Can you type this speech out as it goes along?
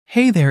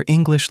Hey there,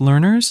 English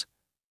learners!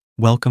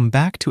 Welcome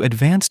back to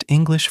Advanced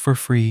English for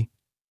Free.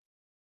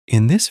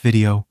 In this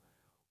video,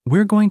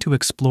 we're going to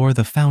explore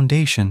the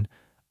foundation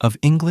of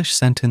English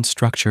sentence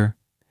structure,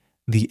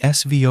 the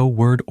SVO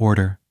word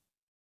order.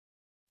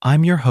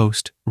 I'm your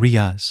host,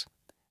 Riaz,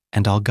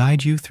 and I'll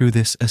guide you through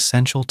this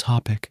essential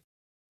topic.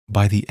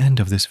 By the end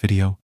of this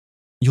video,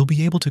 you'll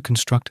be able to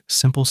construct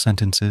simple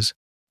sentences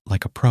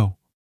like a pro.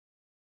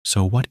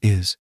 So what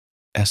is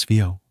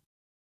SVO?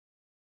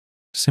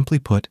 Simply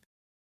put,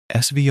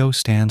 SVO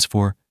stands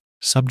for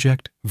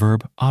subject,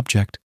 verb,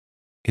 object.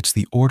 It's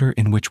the order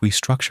in which we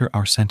structure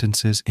our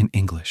sentences in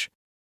English.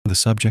 The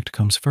subject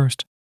comes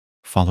first,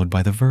 followed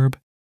by the verb,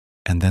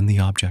 and then the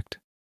object.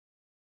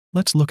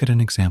 Let's look at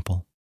an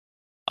example.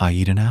 I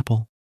eat an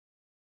apple.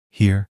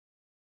 Here,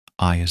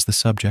 I is the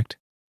subject,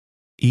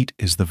 eat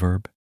is the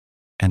verb,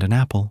 and an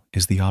apple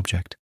is the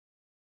object.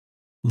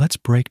 Let's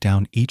break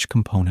down each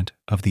component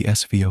of the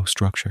SVO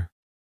structure.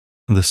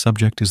 The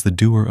subject is the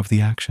doer of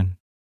the action.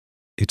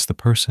 It's the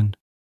person,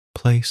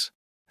 place,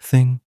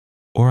 thing,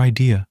 or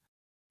idea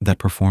that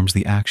performs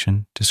the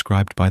action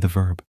described by the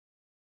verb.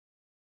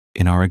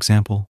 In our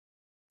example,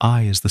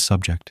 I is the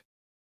subject.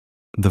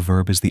 The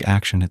verb is the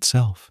action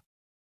itself.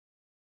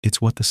 It's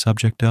what the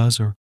subject does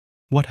or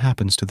what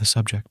happens to the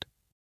subject.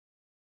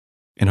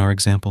 In our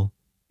example,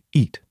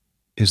 eat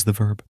is the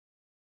verb.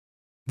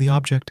 The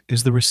object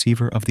is the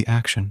receiver of the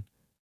action.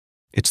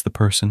 It's the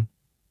person,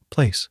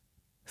 place,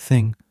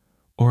 thing,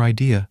 or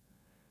idea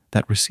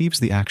that receives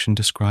the action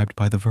described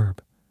by the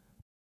verb.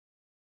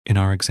 In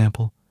our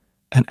example,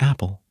 an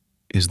apple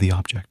is the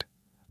object.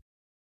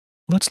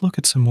 Let's look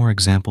at some more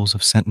examples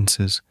of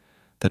sentences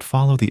that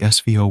follow the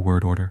SVO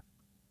word order.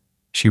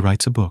 She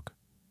writes a book.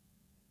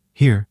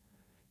 Here,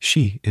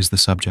 she is the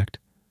subject,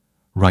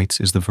 writes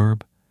is the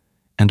verb,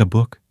 and a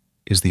book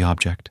is the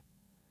object.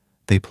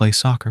 They play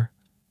soccer.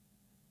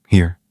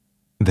 Here,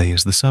 they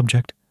is the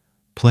subject,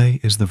 play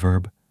is the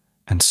verb,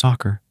 and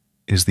soccer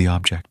is the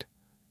object.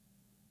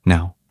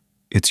 Now,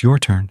 it's your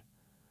turn.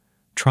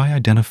 Try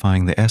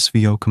identifying the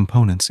SVO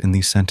components in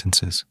these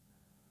sentences.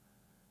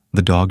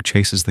 The dog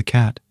chases the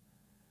cat.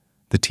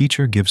 The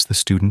teacher gives the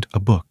student a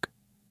book.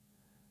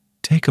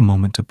 Take a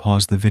moment to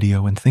pause the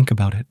video and think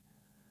about it.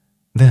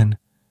 Then,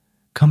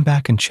 come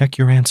back and check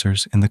your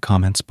answers in the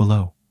comments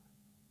below.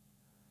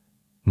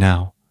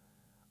 Now,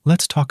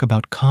 let's talk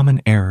about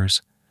common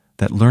errors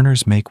that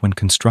learners make when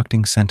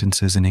constructing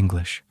sentences in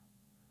English.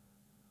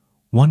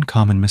 One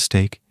common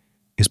mistake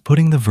is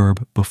putting the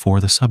verb before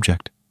the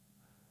subject.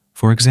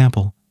 For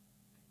example,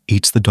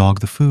 eats the dog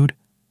the food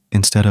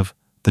instead of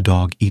the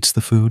dog eats the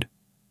food.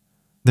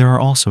 There are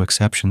also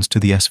exceptions to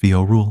the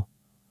SVO rule.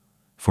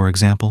 For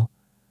example,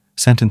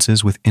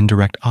 sentences with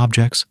indirect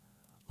objects,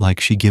 like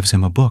she gives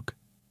him a book.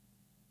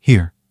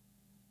 Here,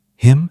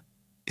 him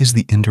is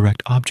the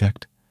indirect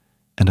object,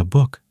 and a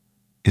book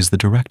is the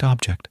direct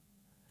object.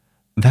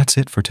 That's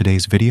it for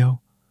today's video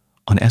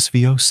on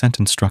SVO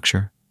sentence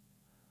structure.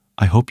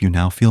 I hope you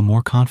now feel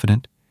more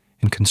confident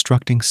in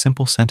constructing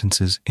simple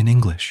sentences in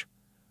English.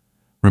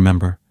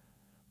 Remember,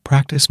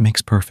 practice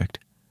makes perfect,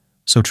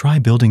 so try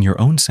building your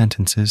own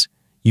sentences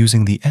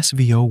using the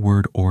SVO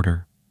word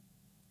order.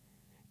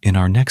 In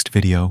our next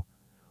video,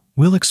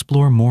 we'll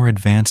explore more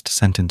advanced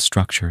sentence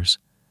structures,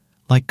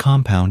 like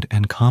compound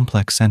and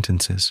complex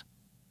sentences.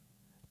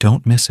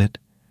 Don't miss it.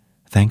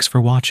 Thanks for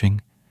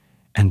watching,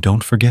 and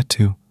don't forget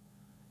to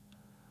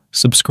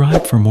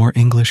subscribe for more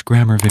English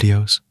grammar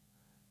videos.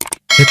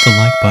 Hit the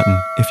like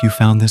button if you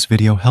found this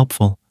video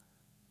helpful,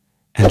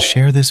 and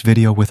share this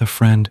video with a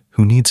friend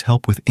who needs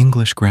help with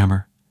English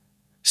grammar.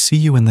 See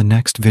you in the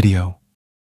next video.